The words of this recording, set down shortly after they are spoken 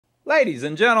Ladies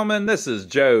and gentlemen, this is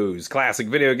Joe's Classic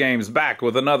Video Games back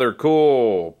with another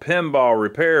cool pinball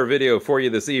repair video for you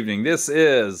this evening. This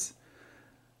is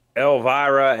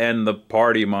Elvira and the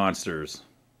Party Monsters.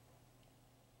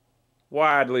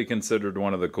 Widely considered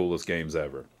one of the coolest games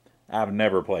ever. I've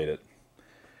never played it.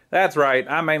 That's right,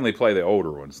 I mainly play the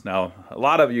older ones. Now, a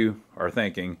lot of you are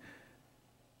thinking,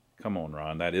 come on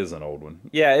Ron, that is an old one.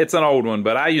 Yeah, it's an old one,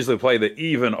 but I usually play the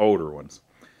even older ones.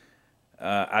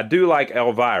 I do like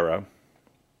Elvira.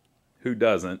 Who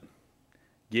doesn't?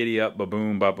 Giddy up,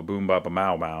 ba-boom, ba-ba-boom,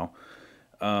 ba-ba-mow-mow.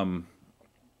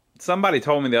 Somebody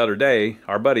told me the other day,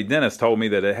 our buddy Dennis told me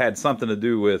that it had something to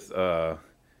do with, that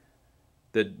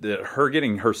her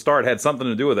getting her start had something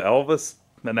to do with Elvis,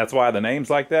 and that's why the name's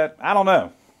like that. I don't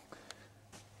know.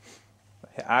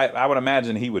 I would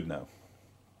imagine he would know.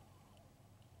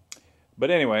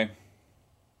 But anyway,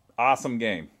 awesome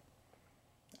game.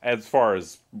 As far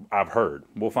as I've heard.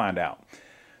 We'll find out.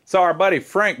 So our buddy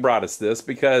Frank brought us this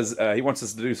because he wants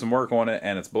us to do some work on it,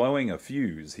 and it's blowing a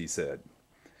fuse, he said.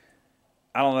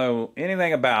 I don't know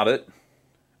anything about it.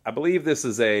 I believe this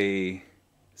is a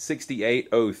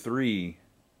 6803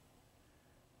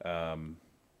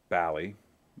 Bally,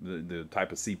 the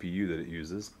type of CPU that it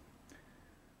uses.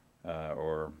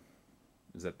 Or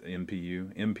is that the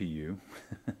MPU? MPU.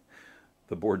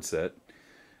 The board set.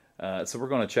 So we're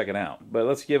going to check it out. But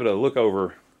let's give it a look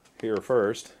over here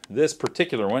first. This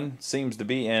particular one seems to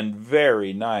be in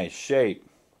very nice shape.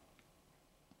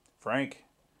 Frank,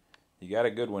 you got a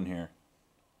good one here.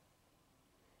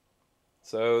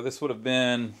 So this would have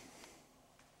been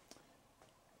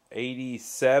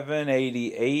 87,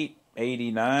 88,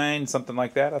 89, something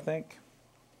like that, I think.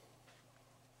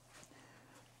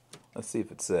 Let's see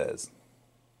if it says.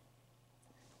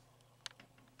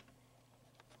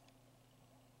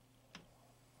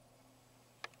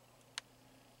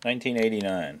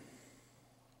 $1989.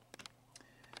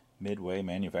 Midway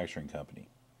Manufacturing Company.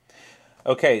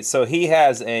 Okay, so he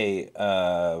has a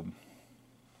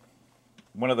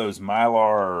one of those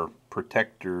Mylar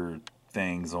protector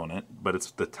things on it, but it's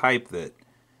the type that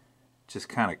just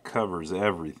kind of covers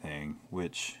everything,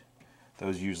 which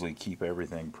those usually keep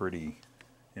everything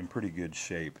in pretty good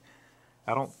shape.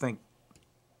 I think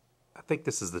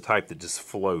this is the type that just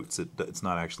floats. It's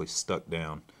not actually stuck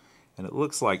down. And it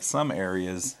looks like some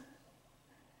areas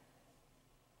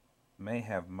may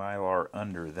have Mylar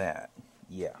under that.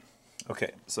 Yeah.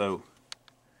 Okay, so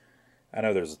I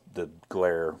know there's the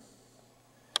glare.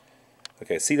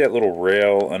 Okay, see that little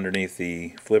rail underneath the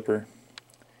flipper?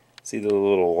 See the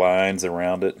little lines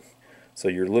around it? So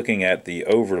you're looking at the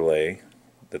overlay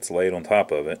that's laid on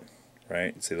top of it,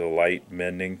 right? See the light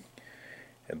bending?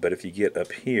 But if you get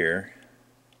up here,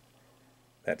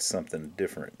 that's something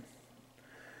different.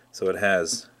 So it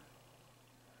has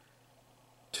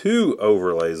two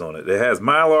overlays on it. It has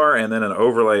Mylar and then an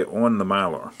overlay on the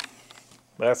Mylar.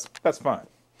 That's fine.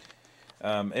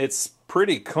 It's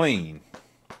pretty clean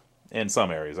in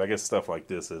some areas. I guess stuff like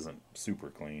this isn't super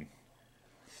clean.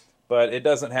 But it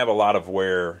doesn't have a lot of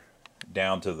wear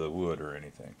down to the wood or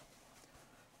anything.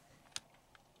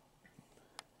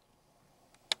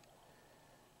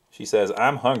 She says,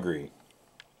 "I'm hungry."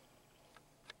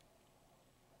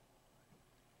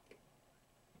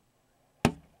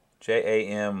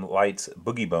 JAM Lights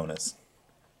Boogie Bonus.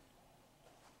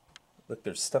 Look,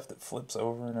 there's stuff that flips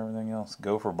over and everything else.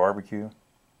 Go for barbecue.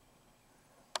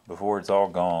 Before it's all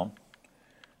gone.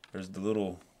 There's the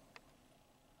little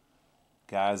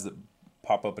guys that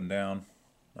pop up and down,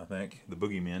 I think. The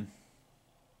boogeymen.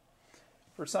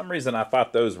 For some reason, I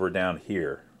thought those were down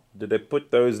here. Did they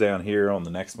put those down here on the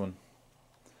next one?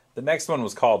 The next one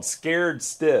was called Scared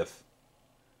Stiff.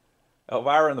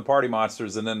 Elvira and the Party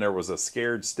Monsters, and then there was a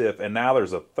Scared Stiff, and now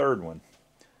there's a third one.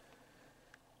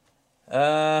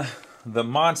 The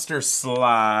Monster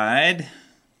Slide.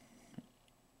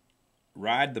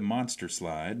 Ride the Monster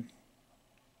Slide.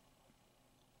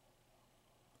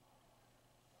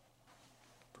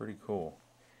 Pretty cool.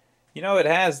 You know, it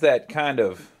has that kind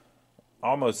of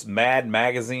almost Mad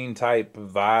Magazine type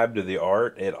vibe to the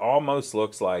art. It almost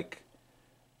looks like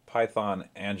Python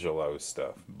Angelo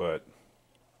stuff, but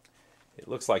it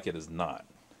looks like it is not.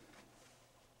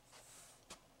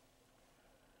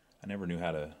 I never knew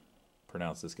how to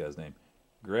pronounce this guy's name.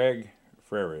 Greg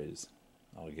Freres,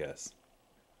 I'll guess.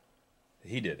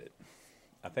 He did it.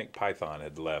 I think Python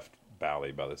had left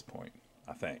Bally by this point.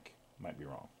 I think. Might be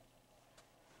wrong.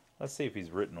 Let's see if he's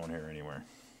written on here anywhere.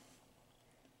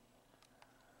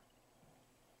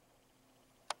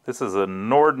 This is a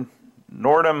Nordman,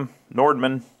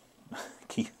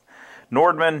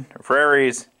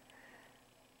 Freres,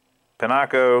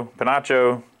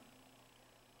 Pinacho,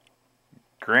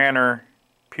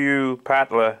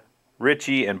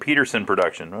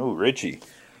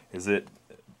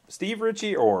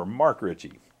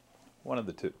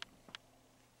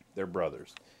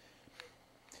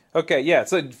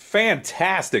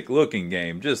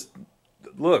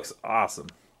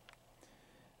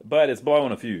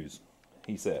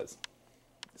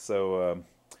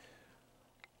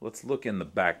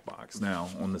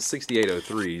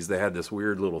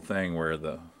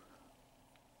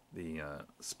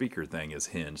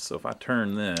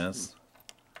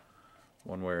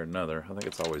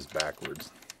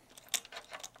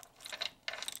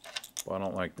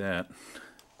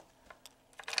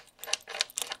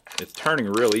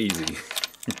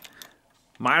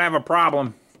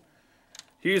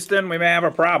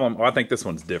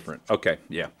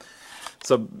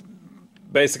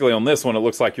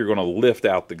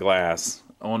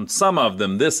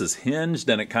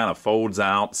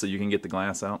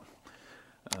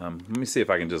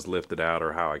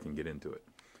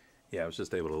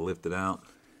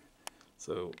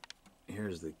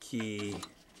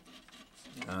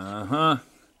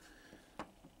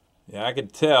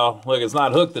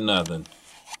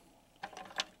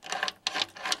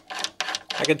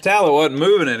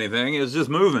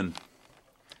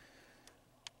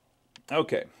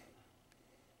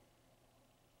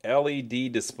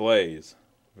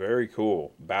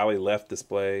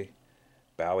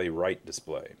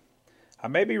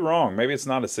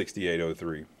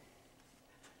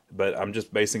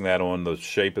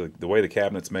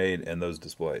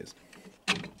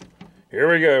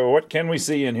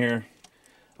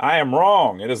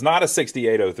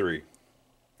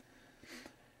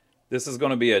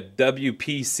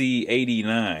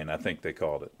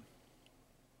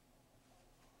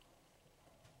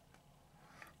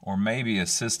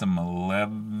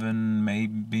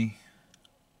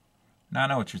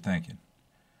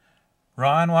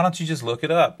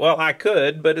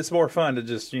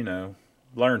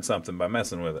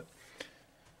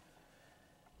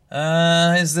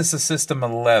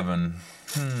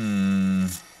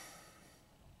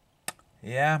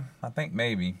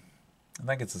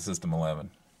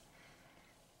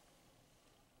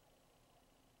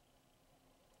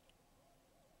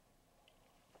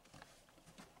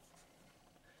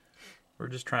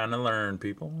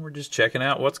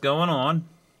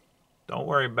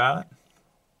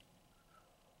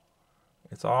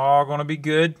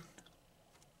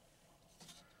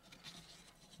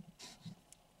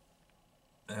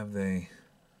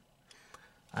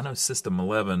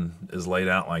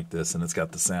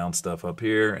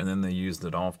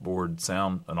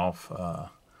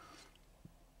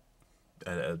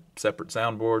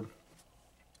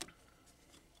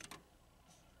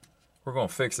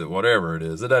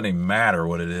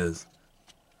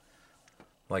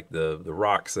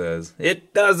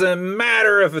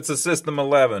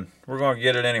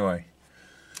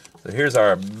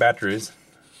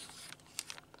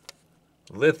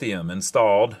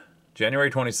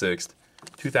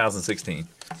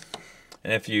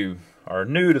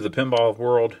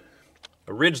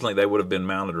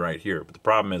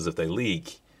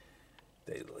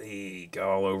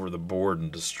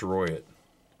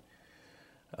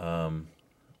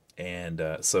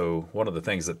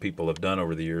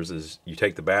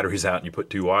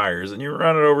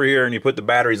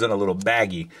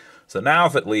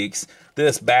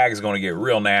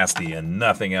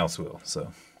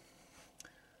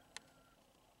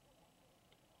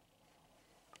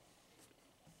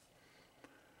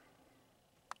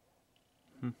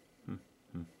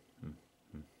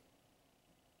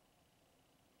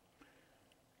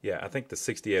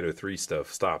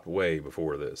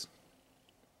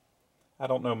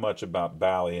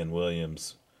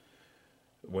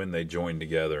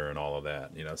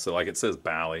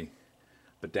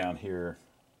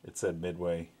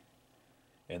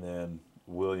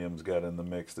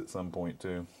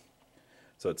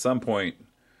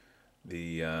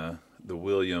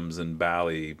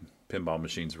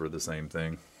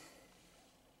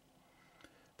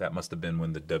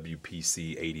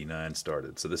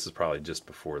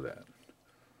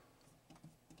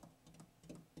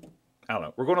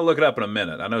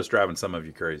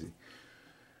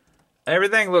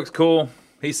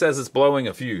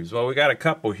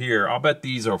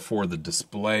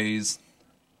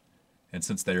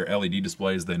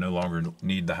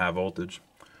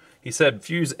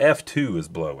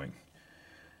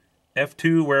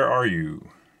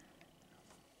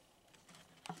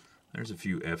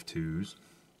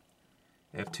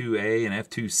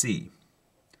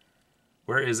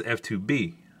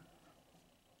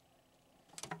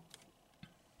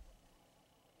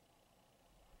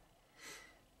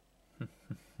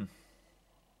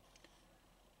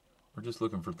 We're just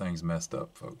looking for things messed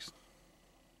up, folks.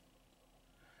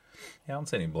 Yeah, I don't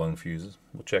see any blown fuses.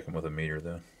 We'll check them with a meter,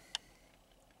 though.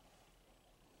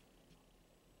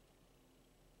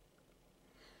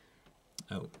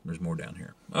 Oh, there's more down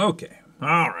here. Okay.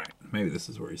 All right. Maybe this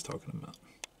is where he's talking about.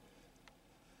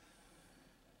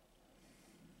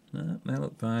 That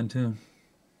looked fine, too.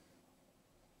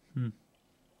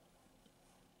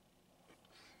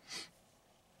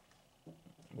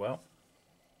 Well,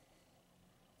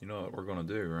 you know what we're going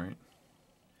to do, right?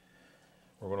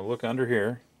 We're going to look under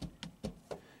here,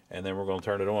 and then we're going to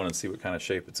turn it on and see what kind of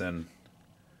shape it's in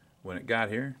when it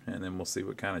got here, and then we'll see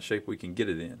what kind of shape we can get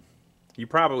it in. You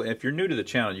probably, if you're new to the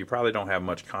channel, you probably don't have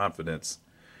much confidence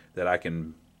that I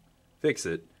can fix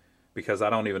it because I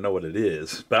don't even know what it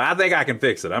is. But I think I can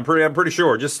fix it. I'm pretty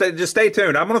sure. Just stay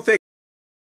tuned. I'm going to fix it.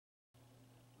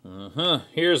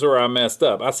 Here's where I messed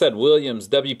up. I said Williams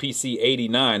WPC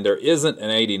 89. There isn't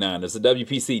an 89. There's a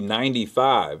WPC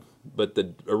 95. But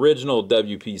the original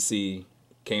WPC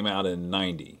came out in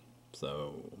 90.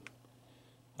 So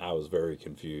I was very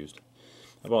confused.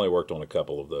 I've only worked on a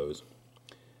couple of those.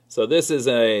 So this is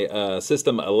a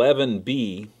system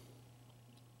 11B,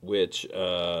 which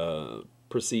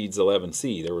precedes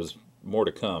 11C. There was more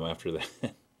to come after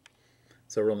that.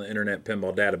 So we're on the Internet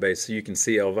Pinball Database. So you can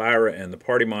see Elvira and the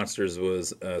Party Monsters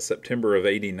was September of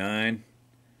 '89.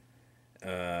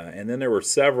 And then there were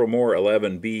several more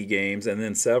 11B games, and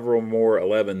then several more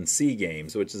 11C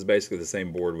games, which is basically the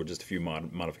same board with just a few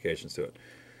modifications to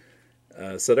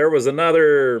it. So there was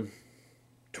another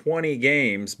 20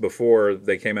 games before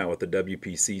they came out with the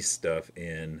WPC stuff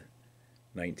in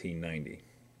 1990.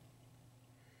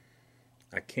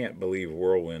 I can't believe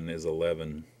Whirlwind is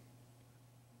 11B.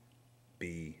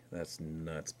 That's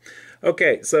nuts.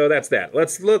 Okay, so that's that.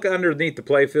 Let's look underneath the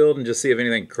playfield and just see if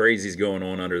anything crazy is going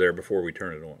on under there before we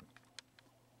turn it on.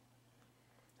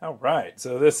 All right,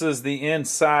 so this is the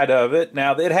inside of it.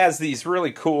 Now, it has these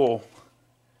really cool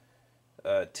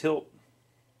tilt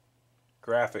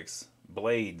graphics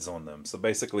blades on them. So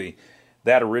basically,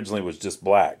 that originally was just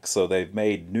black. So they've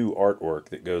made new artwork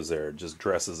that goes there. It just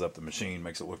dresses up the machine,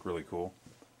 makes it look really cool.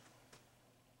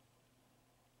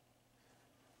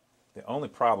 The only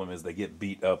problem is they get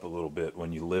beat up a little bit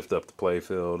when you lift up the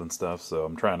playfield and stuff. So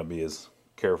I'm trying to be as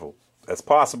careful as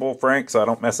possible, Frank, so I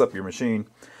don't mess up your machine.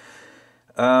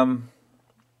 So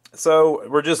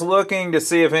we're just looking to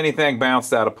see if anything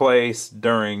bounced out of place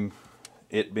during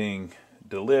it being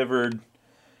delivered,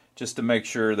 just to make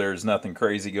sure there's nothing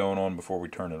crazy going on before we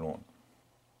turn it on.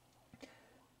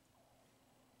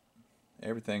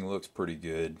 Everything looks pretty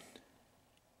good.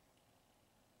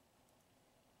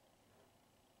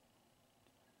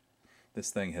 This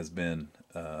thing has been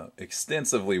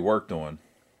extensively worked on.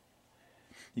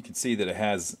 You can see that it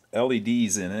has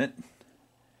LEDs in it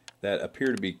that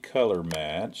appear to be color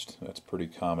matched. That's a pretty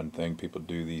common thing people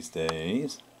do these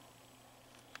days.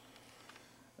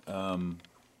 The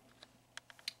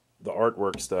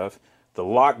artwork stuff. The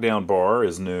lockdown bar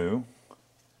is new.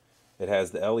 It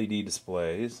has the LED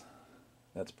displays.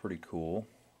 That's pretty cool.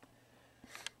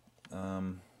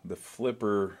 The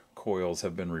flipper coils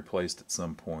have been replaced at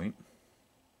some point.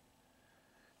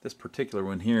 This particular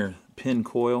one here, pin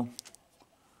coil,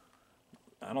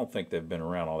 I don't think they've been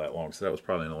around all that long, so that was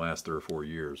probably in the last 3 or 4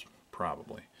 years,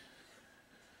 probably.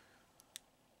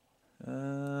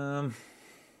 Yeah,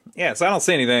 so I don't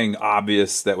see anything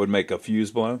obvious that would make a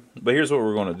fuse blow, but here's what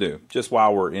we're going to do. Just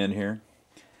while we're in here,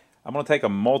 I'm going to take a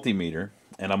multimeter,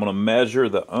 and I'm going to measure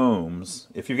the ohms.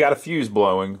 If you've got a fuse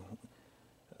blowing,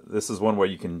 this is one way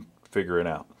you can figure it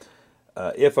out.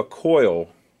 If a coil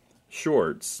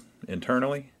shorts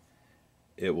internally,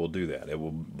 it will do that. It will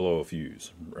blow a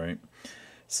fuse, right?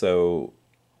 So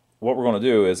what we're going to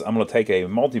do is I'm going to take a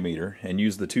multimeter and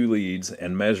use the 2 leads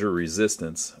and measure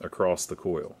resistance across the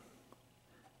coil.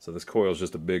 So this coil is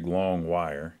just a big long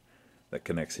wire that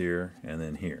connects here and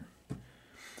then here.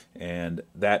 And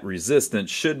that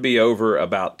resistance should be over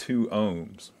about 2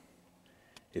 ohms.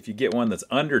 If you get one that's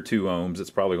under 2 ohms, it's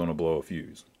probably going to blow a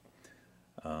fuse.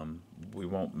 We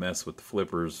won't mess with the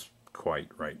flippers quite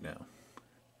right now.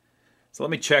 So let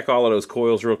me check all of those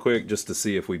coils real quick just to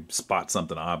see if we spot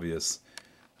something obvious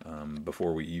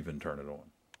before we even turn it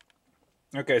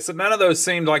on. Okay, so none of those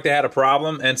seemed like they had a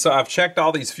problem, and so I've checked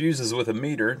all these fuses with a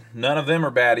meter. None of them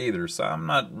are bad either, so I'm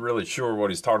not really sure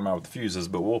what he's talking about with the fuses,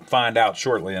 but we'll find out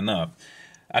shortly enough.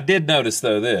 I did notice,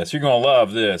 though, this. You're going to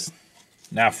love this.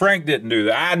 Now, Frank didn't do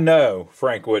that. I know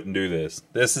Frank wouldn't do this.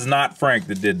 This is not Frank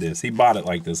that did this. He bought it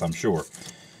like this, I'm sure.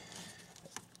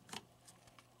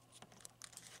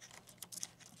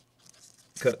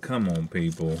 Come on,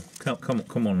 people.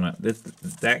 Come on.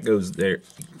 That goes there,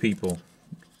 people.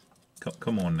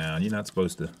 Come on now. You're not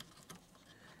supposed to.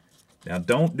 Now,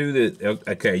 don't do the...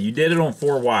 Okay, you did it on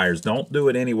 4 wires. Don't do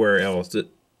it anywhere else.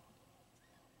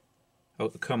 Oh,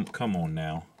 come on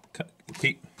now.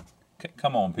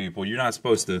 Come on, people. You're not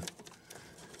supposed to...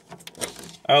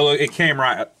 Oh, look, it came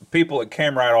right... People, it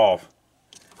came right off.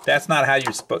 That's not how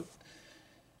you're supposed...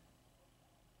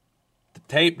 The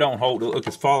tape don't hold... Look,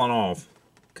 it's falling off.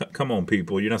 Come on,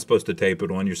 people. You're not supposed to tape it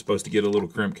on. You're supposed to get a little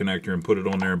crimp connector and put it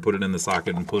on there and put it in the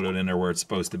socket and put it in there where it's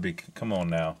supposed to be. Come on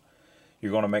now.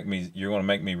 You're gonna make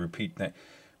me repeat that.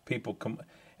 People come...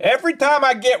 Every time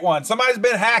I get one, somebody's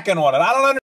been hacking on it. I don't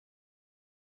understand.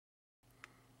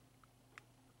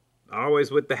 Always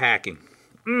with the hacking.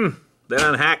 They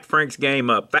done hacked Frank's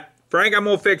game up. Frank, I'm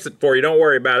going to fix it for you. Don't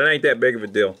worry about it. It ain't that big of a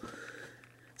deal.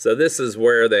 So this is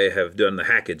where they have done the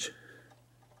hackage.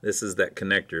 This is that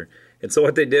connector. And so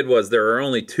what they did was there are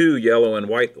only 2 yellow and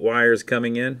white wires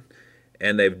coming in.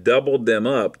 And they've doubled them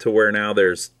up to where now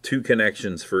there's 2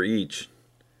 connections for each.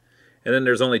 And then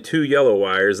there's only 2 yellow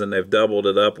wires and they've doubled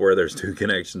it up where there's 2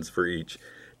 connections for each.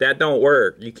 That don't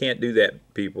work. You can't do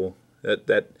that, people.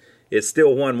 That it's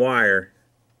still 1 wire.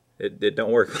 It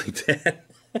don't work like that.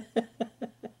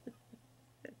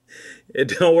 It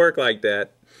don't work like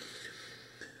that.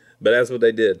 But that's what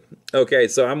they did. Okay,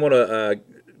 so I'm going to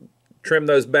trim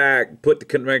those back, put the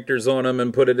connectors on them,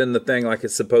 and put it in the thing like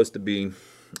it's supposed to be.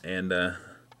 And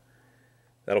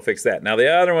that'll fix that. Now, the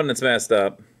other one that's messed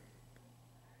up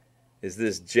is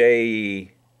this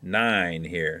J9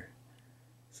 here.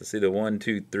 So see the 1,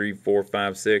 2, 3, 4,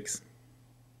 5, 6?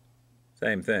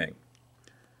 Same thing.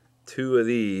 2 of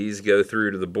these go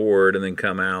through to the board and then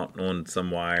come out on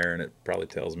some wire, and it probably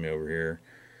tells me over here.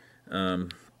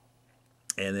 And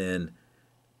then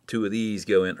 2 of these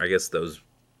go in. I guess those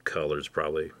colors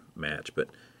probably match, but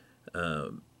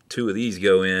 2 of these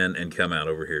go in and come out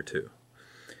over here too.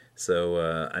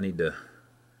 So I need to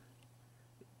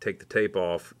take the tape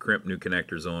off, crimp new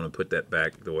connectors on, and put that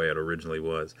back the way it originally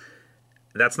was.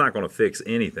 That's not going to fix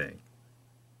anything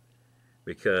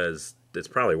because it's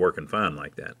probably working fine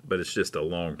like that, but it's just a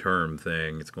long-term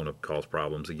thing. It's going to cause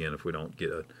problems again if we don't get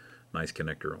a nice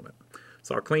connector on it.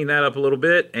 So I'll clean that up a little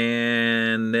bit,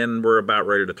 and then we're about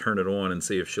ready to turn it on and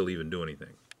see if she'll even do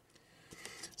anything.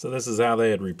 So this is how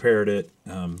they had repaired it.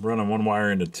 Running 1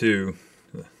 wire into 2.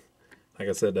 Like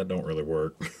I said, that don't really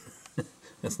work.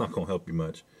 That's not going to help you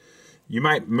much. You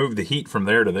might move the heat from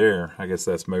there to there. I guess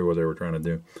that's maybe what they were trying to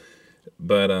do.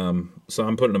 But so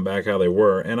I'm putting them back how they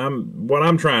were. And what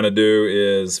I'm trying to do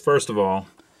is, first of all,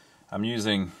 I'm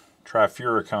using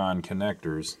trifuricon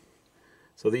connectors.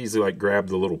 So these like grab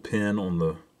the little pin on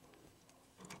the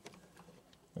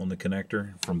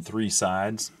connector from 3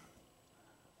 sides.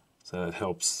 So it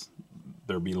helps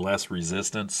there be less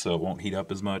resistance, so it won't heat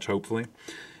up as much, hopefully.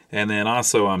 And then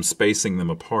also I'm spacing them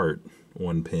apart,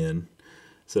 1 pin,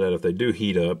 so that if they do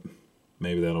heat up,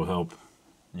 maybe that'll help,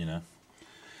 you know.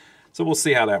 So we'll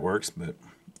see how that works, but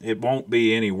it won't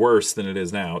be any worse than it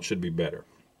is now. It should be better.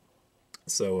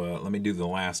 So let me do the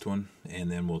last one,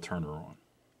 and then we'll turn her on.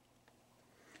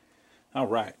 All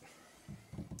right.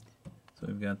 So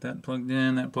we've got that plugged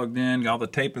in, all the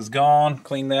tape is gone.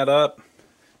 Clean that up.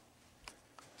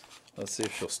 Let's see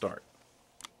if she'll start.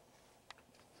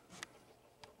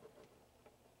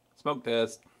 Smoke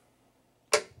test.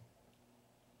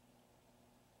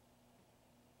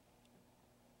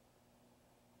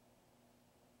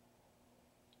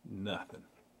 Nothing.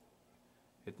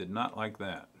 It did not like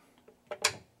that.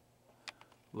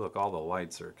 Look, all the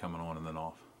lights are coming on and then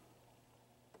off.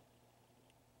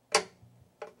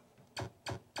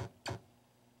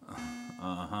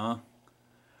 Uh-huh.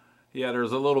 Yeah,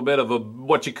 there's a little bit of a,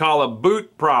 what you call a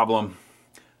boot problem.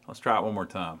 Let's try it one more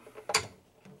time.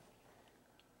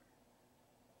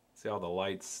 See how the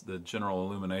lights, the General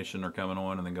Illumination are coming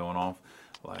on and then going off?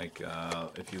 Like,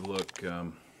 if you look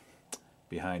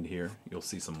behind here, you'll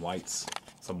see some lights,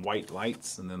 some white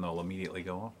lights, and then they'll immediately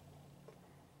go off.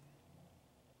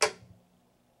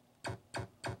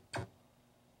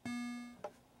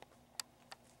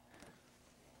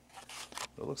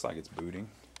 It looks like it's booting.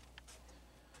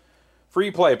 Free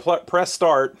play, press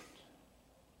start.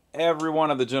 Every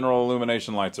one of the General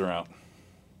Illumination lights are out.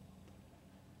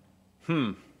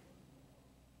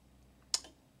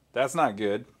 That's not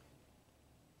good.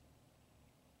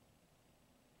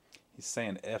 He's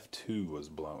saying F2 was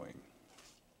blowing.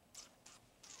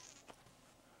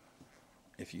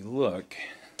 If you look,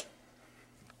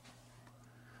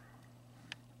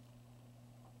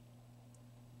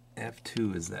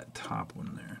 F2 is that top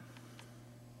one there.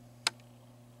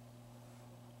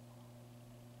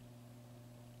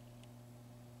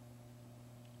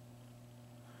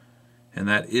 And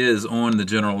that is on the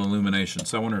General Illumination.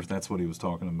 So I wonder if that's what he was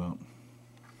talking about.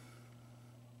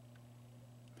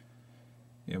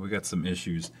 Yeah, we got some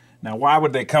issues. Now, why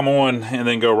would they come on and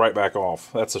then go right back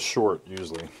off? That's a short,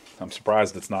 usually. I'm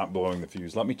surprised it's not blowing the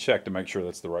fuse. Let me check to make sure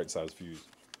that's the right size fuse.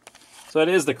 So it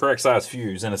is the correct size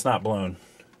fuse, and it's not blown.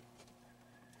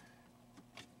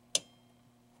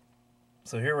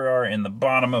 So here we are in the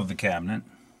bottom of the cabinet.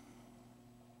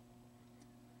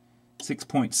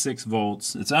 6.6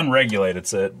 volts. It's unregulated,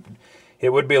 so it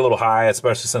would be a little high,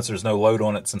 especially since there's no load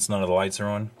on it, since none of the lights are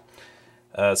on.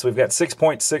 So we've got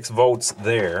 6.6 volts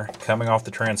there coming off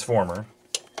the transformer,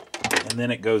 and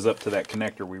then it goes up to that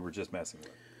connector we were just messing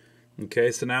with.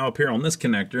 Okay, so now up here on this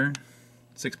connector,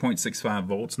 6.65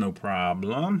 volts, no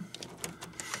problem.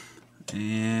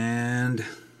 And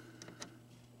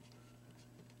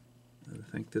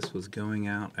I think this was going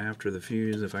out after the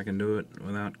fuse, if I can do it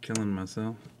without killing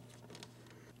myself.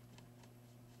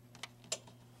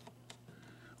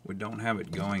 We don't have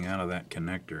it going out of that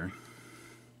connector.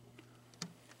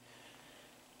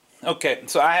 Okay,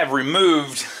 so I have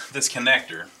removed this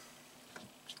connector.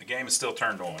 The game is still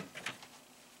turned on.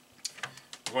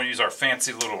 We're going to use our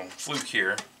fancy little fluke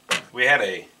here. We had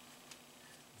a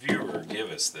viewer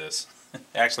give us this.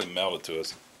 Actually mailed it to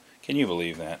us. Can you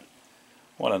believe that?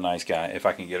 What a nice guy, if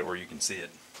I can get it where you can see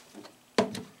it.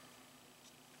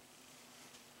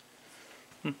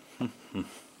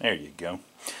 There you go.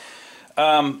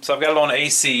 So I've got it on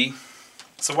AC.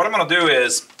 So what I'm going to do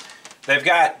is, they've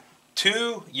got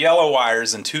 2 yellow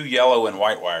wires and 2 yellow and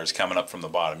white wires coming up from the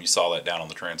bottom. You saw that down on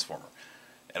the transformer.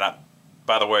 And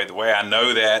by the way I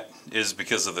know that is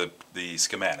because of the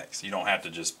schematics. You don't have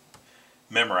to just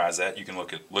memorize that. You can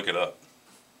look it up.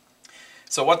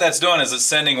 So what that's doing is it's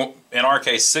sending, in our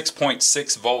case,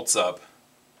 6.6 volts up.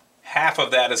 Half of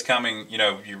that is coming, you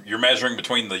know, you're measuring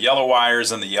between the yellow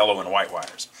wires and the yellow and white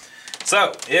wires.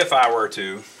 So if I were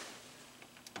to,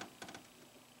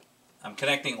 I'm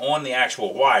connecting on the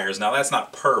actual wires. Now that's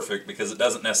not perfect because it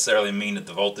doesn't necessarily mean that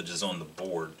the voltage is on the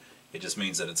board. It just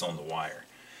means that it's on the wire.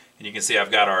 And you can see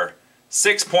I've got our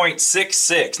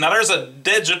 6.66. Now there's a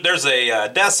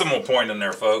decimal point in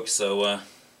there, folks. So I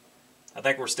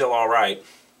think we're still all right.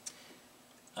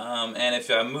 And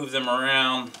if I move them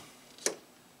around,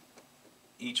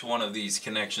 each one of these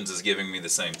connections is giving me the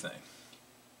same thing.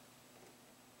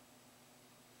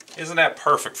 Isn't that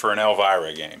perfect for an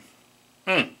Elvira game?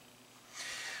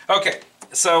 Okay,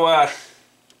 so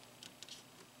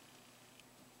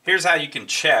here's how you can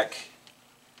check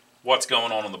what's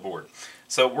going on the board.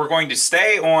 So we're going to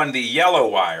stay on the yellow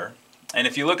wire, and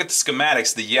if you look at the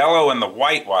schematics, the yellow and the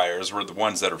white wires were the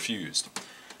ones that are fused.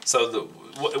 So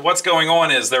what's going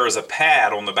on is there is a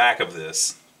pad on the back of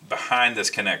this, behind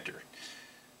this connector.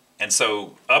 And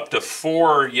so up to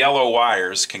 4 yellow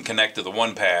wires can connect to the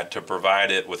one pad to provide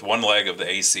it with one leg of the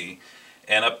AC,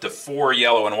 and up to 4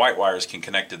 yellow and white wires can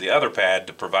connect to the other pad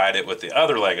to provide it with the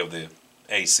other leg of the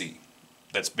AC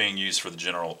that's being used for the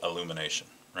General Illumination,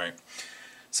 right?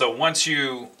 So once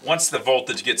the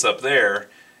voltage gets up there,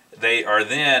 they are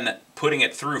then putting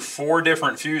it through 4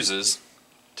 different fuses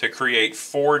to create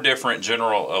 4 different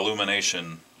General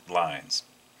Illumination lines.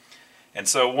 And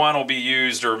so one will be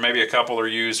used, or maybe a couple are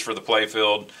used for the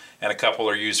playfield, and a couple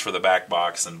are used for the back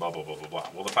box, and blah, blah, blah, blah, blah.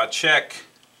 Well, if I check,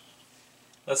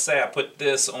 let's say I put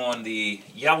this on the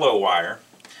yellow wire,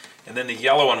 and then the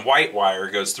yellow and white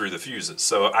wire goes through the fuses.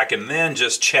 So I can then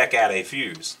just check out a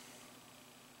fuse.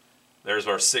 There's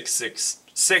our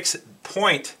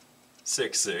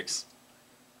 6.66.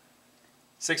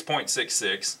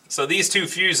 6.66. So these 2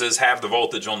 fuses have the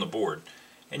voltage on the board.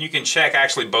 And you can check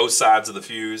actually both sides of the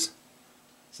fuse.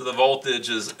 So the voltage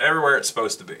is everywhere it's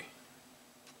supposed to be,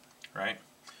 right?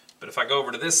 But if I go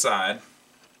over to this side,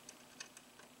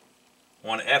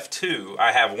 on F2,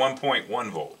 I have 1.1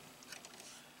 volt.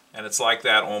 And it's like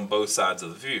that on both sides of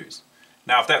the fuse.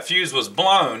 Now if that fuse was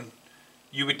blown,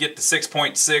 you would get the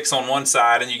 6.6 on one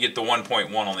side and you get the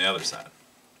 1.1 on the other side.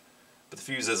 But the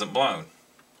fuse isn't blown.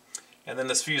 And then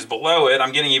this fuse below it,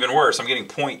 I'm getting even worse. I'm getting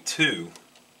 0.2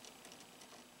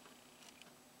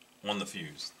 on the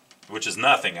fuse, which is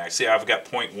nothing. I see I've got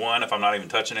 0.1 if I'm not even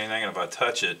touching anything, and if I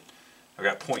touch it, I've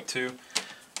got 0.2.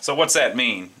 So what's that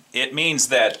mean? It means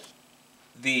that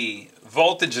the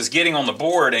voltage is getting on the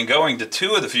board and going to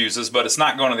 2 of the fuses, but it's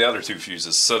not going to the other 2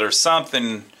 fuses. So there's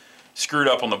something screwed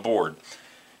up on the board.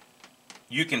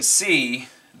 You can see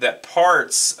that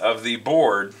parts of the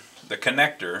board, the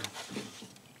connector,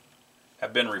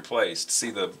 have been replaced.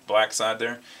 See the black side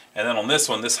there? And then on this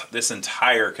one, this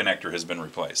entire connector has been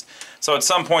replaced. So at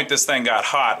some point this thing got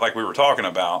hot, like we were talking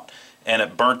about, and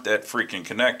it burnt that freaking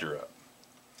connector up.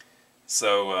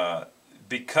 So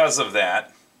because of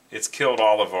that, it's killed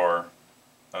all of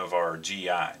our GI.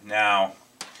 Now,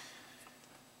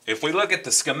 if we look at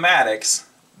the schematics,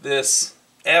 this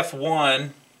F1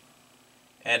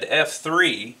 and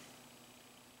F3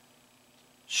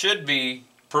 should be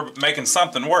making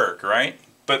something work, right?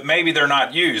 But maybe they're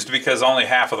not used because only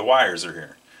half of the wires are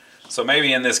here. So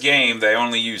maybe in this game they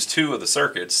only use 2 of the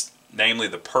circuits, namely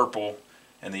the purple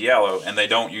and the yellow, and they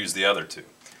don't use the other 2.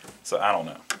 So I don't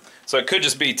know. So it could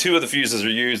just be 2 of the fuses are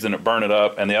used and it burned it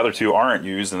up, and the other 2 aren't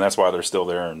used, and that's why they're still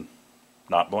there and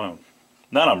not blown.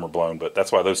 None of them are blown, but that's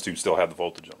why those 2 still have the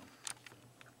voltage on them.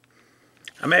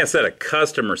 I may have said a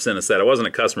customer sent us that. It wasn't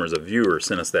a customer, it was a viewer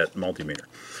sent us that multimeter.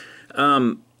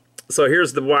 So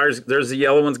here's the wires. There's the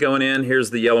yellow ones going in. Here's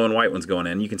the yellow and white ones going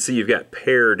in. You can see you've got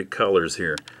paired colors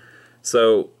here.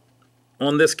 So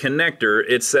on this connector,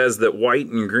 it says that white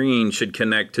and green should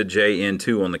connect to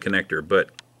JN2 on the connector, but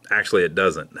actually it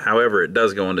doesn't. However, it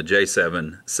does go into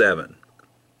J7-7.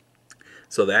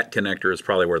 So that connector is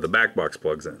probably where the back box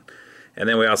plugs in. And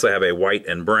then we also have a white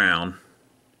and brown,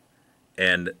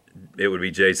 and it would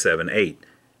be J7-8.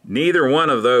 Neither one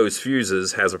of those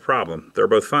fuses has a problem. They're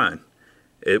both fine.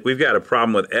 We've got a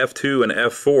problem with F2 and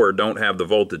F4 don't have the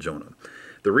voltage on them.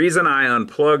 The reason I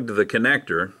unplugged the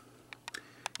connector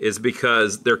is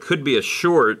because there could be a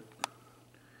short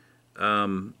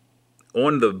on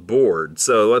the board.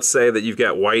 So let's say that you've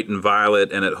got white and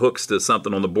violet and it hooks to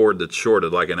something on the board that's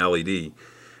shorted, like an LED.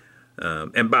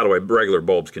 And by the way, regular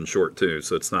bulbs can short too,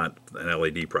 so it's not an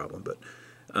LED problem. But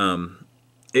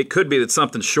it could be that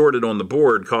something's shorted on the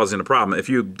board causing a problem. If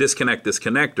you disconnect this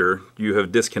connector, you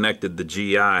have disconnected the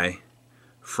GI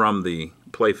from the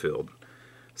playfield.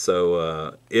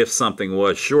 So if something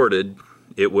was shorted,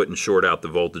 it wouldn't short out the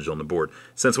voltage on the board.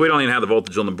 Since we don't even have the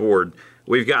voltage on the board,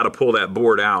 we've got to pull that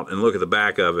board out and look at the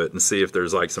back of it and see if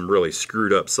there's like some really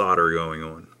screwed up solder going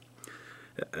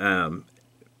on.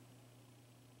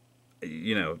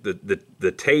 You know,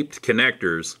 the taped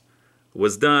connectors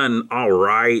was done all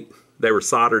right. They were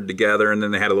soldered together and then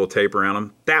they had a little tape around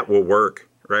them. That will work,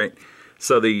 right?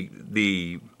 So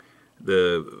the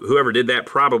whoever did that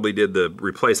probably did the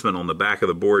replacement on the back of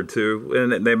the board too,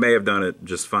 and they may have done it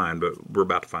just fine, but we're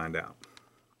about to find out.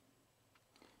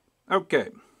 Okay,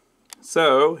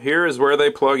 so here is where they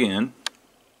plug in.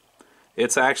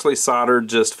 It's actually soldered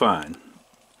just fine.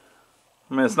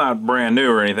 I mean, it's not brand new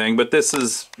or anything, but this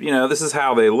is, you know, this is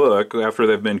how they look after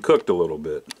they've been cooked a little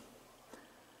bit.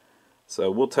 So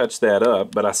we'll touch that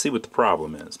up, but I see what the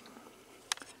problem is.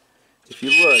 If you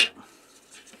look,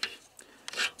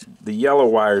 the yellow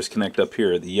wires connect up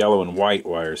here, the yellow and white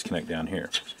wires connect down here.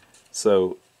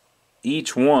 So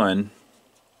each one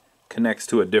connects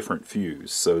to a different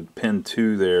fuse. So pin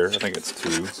 2 there, I think it's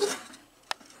 2.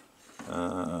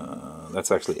 That's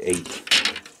actually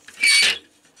 8.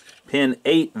 Pin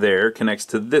 8 there connects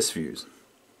to this fuse.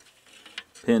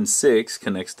 Pin 6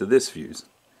 connects to this fuse.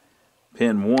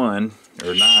 Pin 1,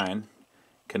 or 9,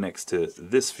 connects to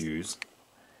this fuse,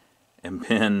 and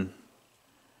pin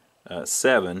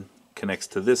 7 connects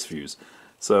to this fuse.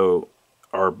 So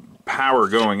our power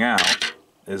going out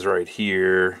is right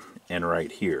here and right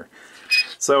here.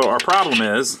 So our problem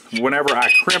is, whenever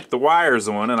I crimped the wires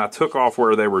on and I took off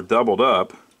where they were doubled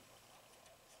up,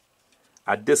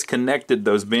 I disconnected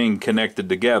those being connected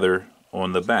together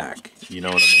on the back. You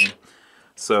know what I mean?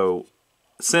 So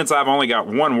since I've only got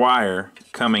one wire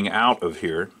coming out of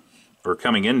here, or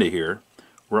coming into here,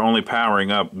 we're only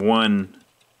powering up one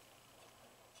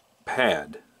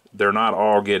pad. They're not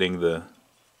all getting the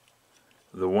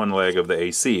one leg of the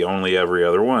AC, only every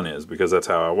other one is, because that's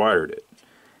how I wired it.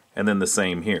 And then the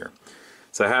same here.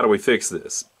 So how do we fix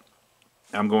this?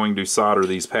 I'm going to solder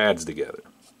these pads together.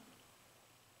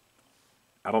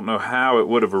 I don't know how it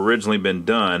would have originally been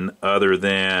done, other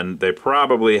than they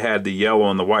probably had the yellow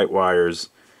and the white wires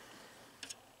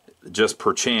just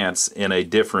perchance in a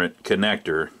different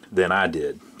connector than I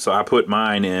did. So I put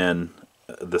mine in,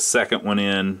 the second one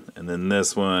in, and then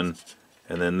this one,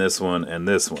 and then this one, and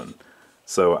this one.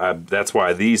 So that's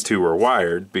why these 2 are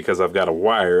wired, because I've got a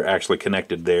wire actually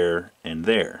connected there and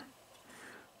there.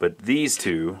 But these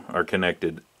 2 are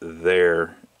connected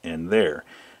there and there.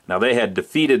 Now they had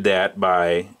defeated that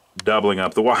by doubling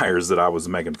up the wires that I was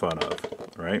making fun of,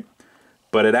 right?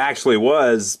 But it actually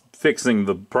was fixing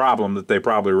the problem that they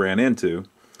probably ran into,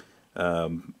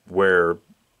 where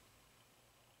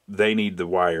they need the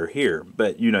wire here.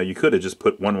 But you know, you could have just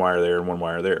put one wire there and one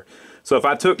wire there. So if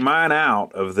I took mine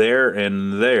out of there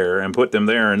and put them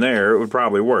there and there, it would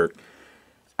probably work.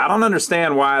 I don't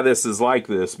understand why this is like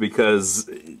this, because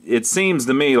it seems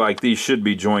to me like these should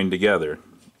be joined together,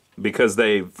 because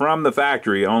they, from the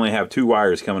factory, only have 2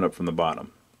 wires coming up from the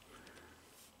bottom.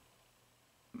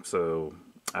 So,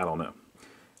 I don't know.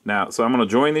 Now, so I'm going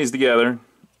to join these together,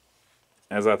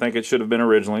 as I think it should have been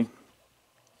originally.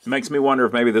 It makes me wonder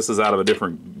if maybe this is out of a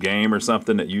different game or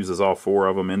something that uses all 4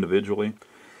 of them individually.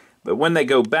 But when they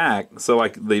go back, so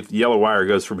like the yellow wire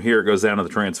goes from here, it goes down to the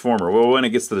transformer. Well, when it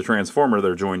gets to the transformer,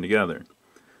 they're joined together.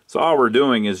 So all we're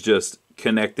doing is just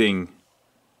connecting,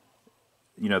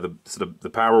 you know, the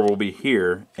power will be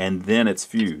here, and then it's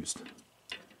fused.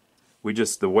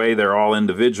 The way they're all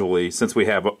individually, since we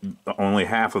have only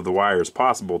half of the wires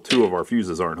possible, 2 of our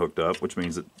fuses aren't hooked up, which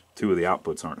means that 2 of the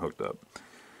outputs aren't hooked up.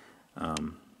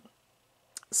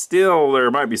 Still,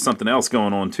 there might be something else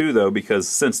going on too, though, because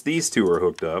since these 2 are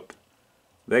hooked up,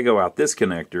 they go out this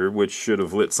connector, which should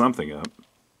have lit something up.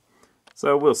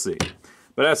 So we'll see.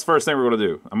 But that's the first thing we're going to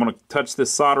do. I'm going to touch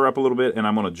this solder up a little bit, and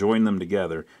I'm going to join them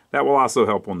together. That will also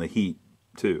help on the heat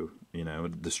too, you know,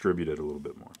 distribute it a little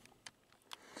bit more.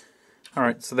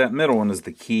 Alright, so that middle one is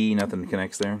the key, nothing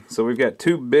connects there. So we've got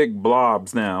 2 big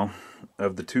blobs now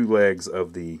of the 2 legs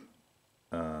of the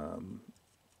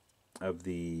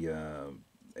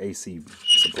AC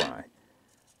supply.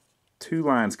 2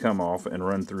 lines come off and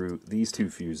run through these 2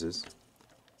 fuses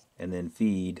and then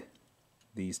feed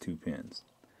these 2 pins.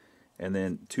 And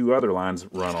then 2 other lines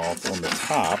run off on the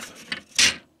top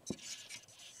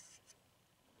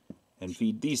and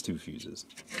feed these 2 fuses.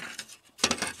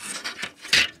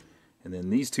 And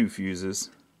then these 2 fuses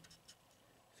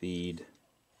feed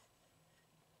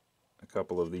a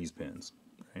couple of these pins.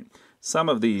 Right? Some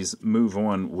of these move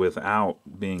on without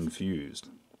being fused.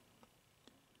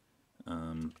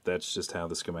 That's just how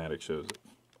the schematic shows it.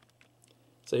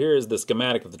 So here is the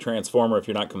schematic of the transformer. If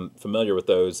you're not familiar with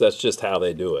those, that's just how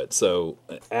they do it. So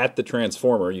at the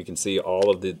transformer, you can see all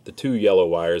of the 2 yellow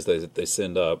wires that they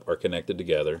send up are connected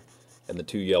together, and the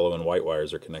 2 yellow and white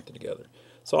wires are connected together.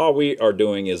 So all we are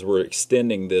doing is we're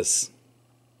extending this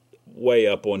way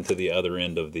up onto the other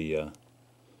end of the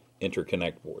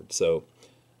interconnect board. So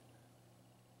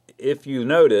if you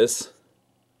notice,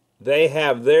 they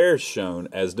have theirs shown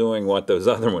as doing what those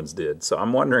other ones did. So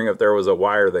I'm wondering if there was a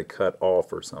wire they cut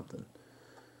off or something.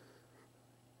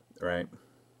 Right?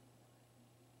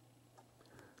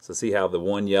 So see how the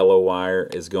 1 yellow wire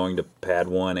is going to pad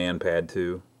 1 and pad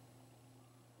 2?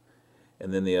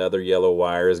 And then the other yellow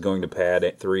wire is going to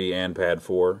pad 3 and pad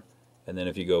 4. And then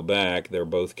if you go back, they're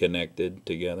both connected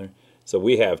together. So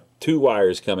we have 2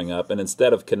 wires coming up, and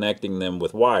instead of connecting them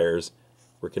with wires,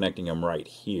 we're connecting them right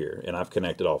here. And I've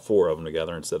connected all 4 of them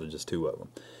together instead of just 2 of them.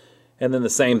 And then the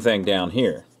same thing down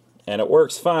here. And it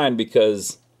works fine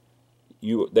because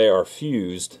they are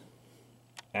fused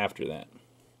after that.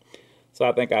 So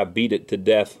I think I beat it to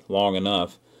death long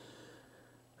enough.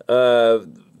 1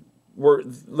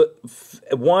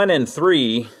 and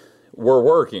 3 were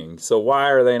working, so why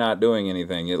are they not doing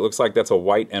anything? It looks like that's a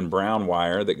white and brown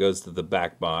wire that goes to the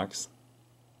back box.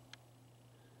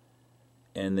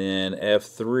 And then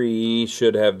F3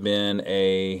 should have been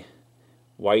a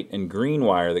white and green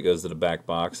wire that goes to the back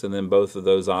box, and then both of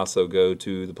those also go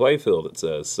to the playfield, it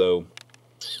says. So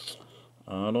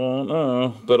I don't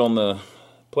know, but on the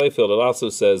playfield it also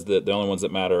says that the only ones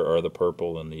that matter are the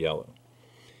purple and the yellow.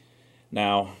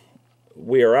 Now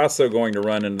we are also going to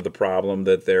run into the problem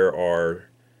that there are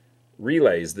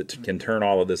relays that can turn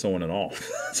all of this on and off.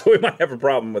 So we might have a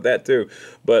problem with that too.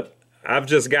 But I've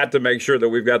just got to make sure that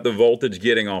we've got the voltage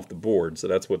getting off the board. So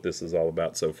that's what this is all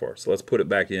about so far. So let's put it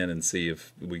back in and see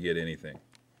if we get anything.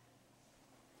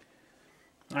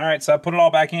 Alright, so I put it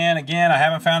all back in. Again, I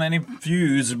haven't found any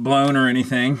fuse blown or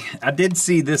anything. I did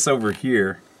see this over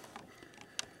here.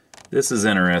 This is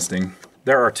interesting.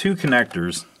 There are 2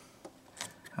 connectors.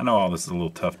 I know all this is a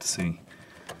little tough to see.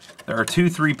 There are 2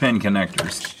 3-pin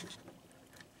connectors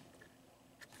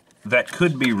that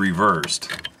could be reversed.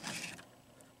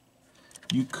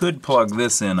 You could plug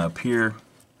this in up here,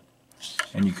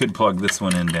 and you could plug this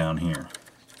one in down here.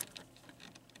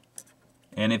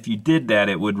 And if you did that,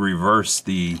 it would reverse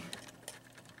the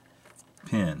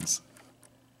pins.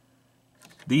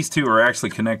 These 2 are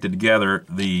actually connected together.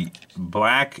 The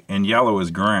black and yellow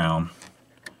is ground,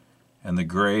 and the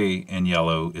gray and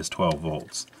yellow is 12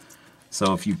 volts.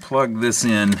 So if you plug this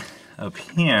in up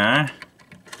here,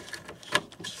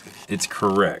 it's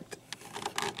correct.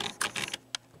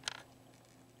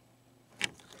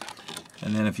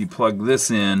 And then if you plug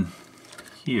this in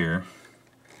here,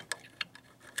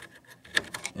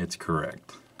 it's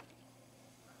correct.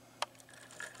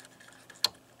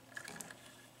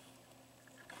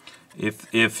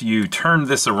 If you turned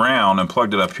this around and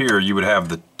plugged it up here, you would have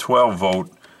the 12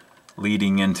 volt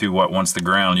leading into what wants the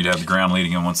ground. You'd have the ground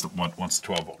leading in once the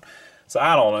 12 volt. So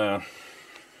I don't know.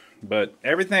 But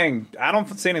everything, I don't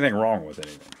see anything wrong with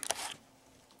anything.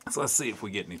 So let's see if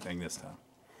we get anything this time.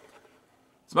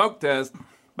 Smoke test.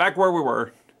 Back where we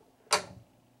were.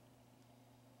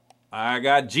 I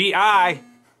got GI.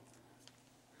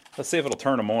 Let's see if it'll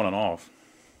turn them on and off.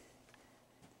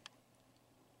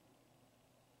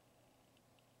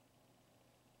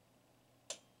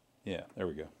 Yeah, there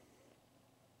we go.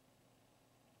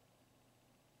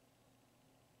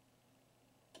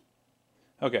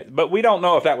 Okay, but we don't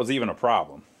know if that was even a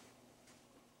problem.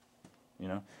 You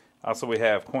know? Also, we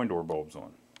have coin door bulbs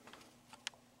on.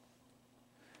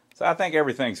 So I think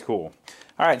everything's cool.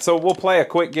 All right, so we'll play a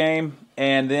quick game,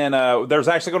 and then there's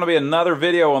actually going to be another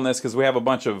video on this because we have a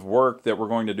bunch of work that we're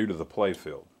going to do to the play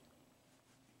field.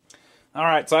 All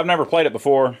right, so I've never played it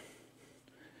before,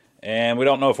 and we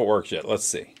don't know if it works yet. Let's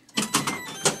see.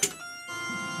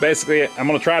 Basically, I'm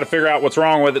going to try to figure out what's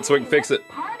wrong with it so we can fix it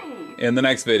in the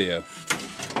next video.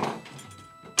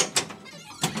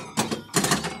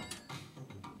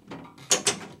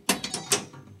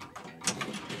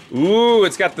 Ooh,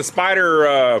 it's got the spider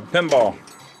pinball.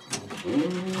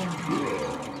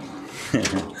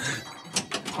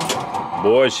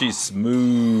 Boy, she's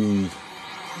smooth.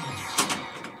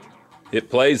 It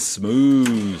plays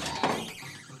smooth.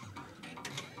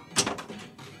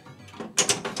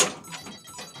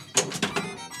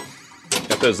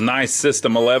 Got those nice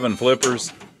System 11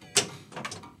 flippers.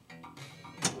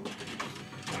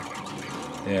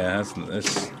 Yeah,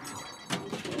 that's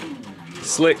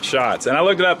slick shots. And I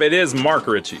looked it up, it is Mark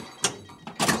Ritchie.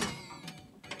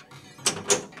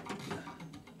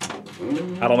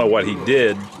 I don't know what he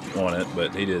did on it,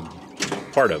 but he did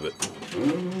part of it.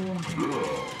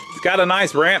 It's got a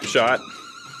nice ramp shot.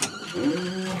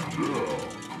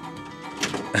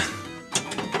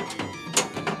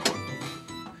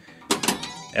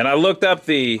 And I looked up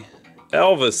the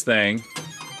Elvis thing.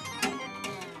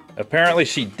 Apparently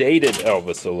she dated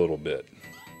Elvis a little bit.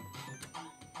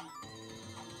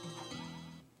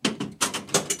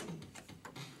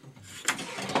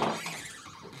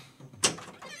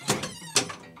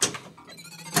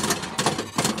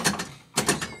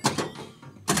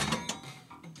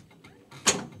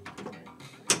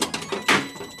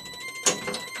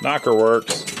 Knocker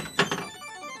works.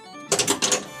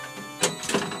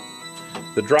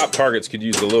 The drop targets could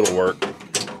use a little work.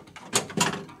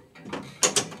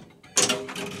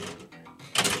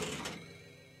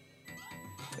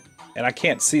 And I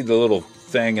can't see the little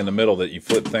thing in the middle that you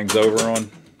flip things over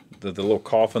on. The little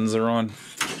coffins are on.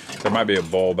 There might be a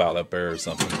bulb out up there or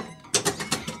something.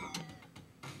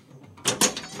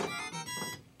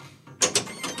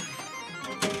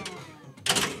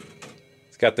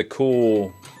 It's got the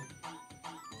cool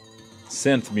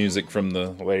synth music from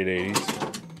the late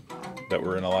 80s that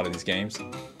were in a lot of these games.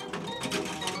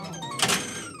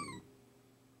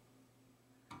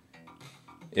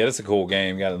 Yeah, it's a cool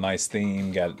game. Got a nice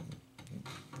theme. Got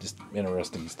just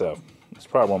interesting stuff. Let's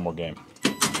try one more game.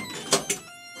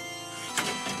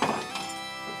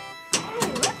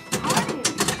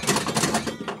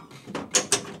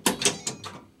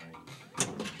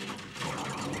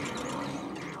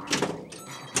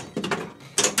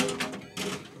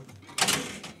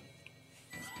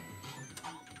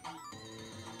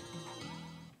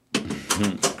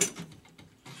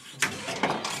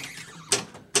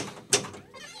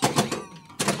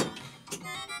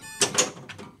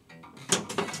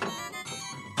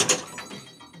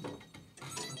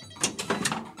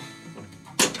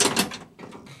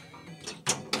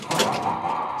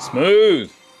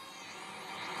 Smooth.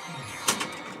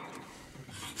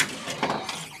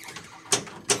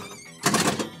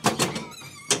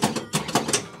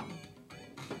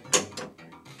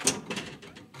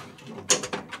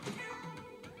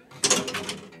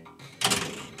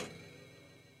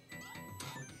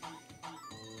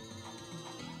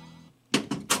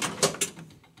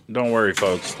 Don't worry,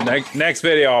 folks. Next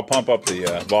video, I'll pump up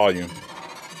the volume.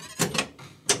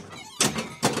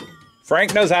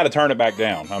 Frank knows how to turn it back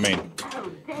down. I mean,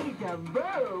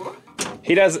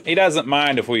 he doesn't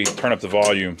mind if we turn up the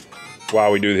volume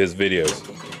while we do his videos.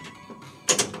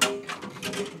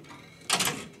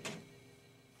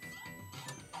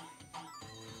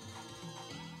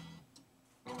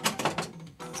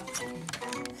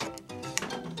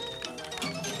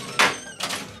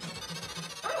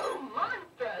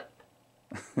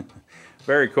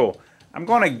 Very cool. I'm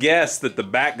going to guess that the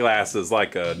back glass is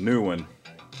like a new one.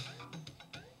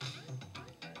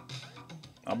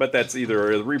 I'll bet that's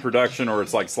either a reproduction or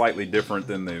it's like slightly different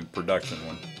than the production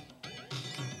one.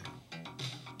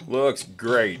 Looks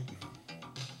great.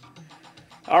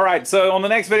 Alright, so on the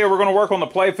next video we're going to work on the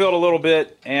playfield a little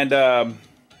bit, and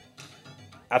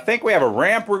I think we have a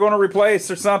ramp we're going to replace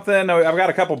or something. I've got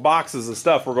a couple boxes of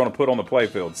stuff we're going to put on the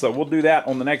playfield. So we'll do that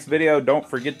on the next video. Don't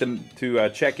forget to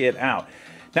check it out.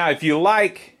 Now, if you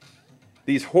like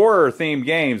these horror-themed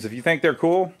games, if you think they're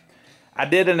cool, I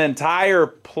did an entire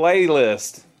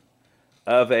playlist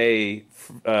of a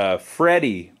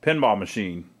Freddy pinball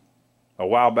machine a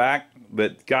while back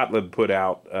that Gottlieb put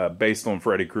out based on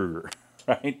Freddy Krueger,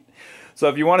 right? So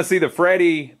if you want to see the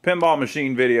Freddy pinball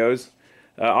machine videos,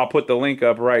 I'll put the link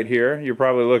up right here. You're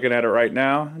probably looking at it right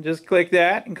now. Just click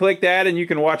that, and you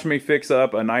can watch me fix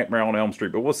up A Nightmare on Elm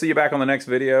Street. But we'll see you back on the next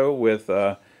video with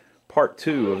part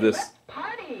 2 of this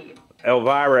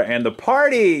Elvira and the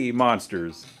Party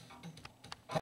Monsters.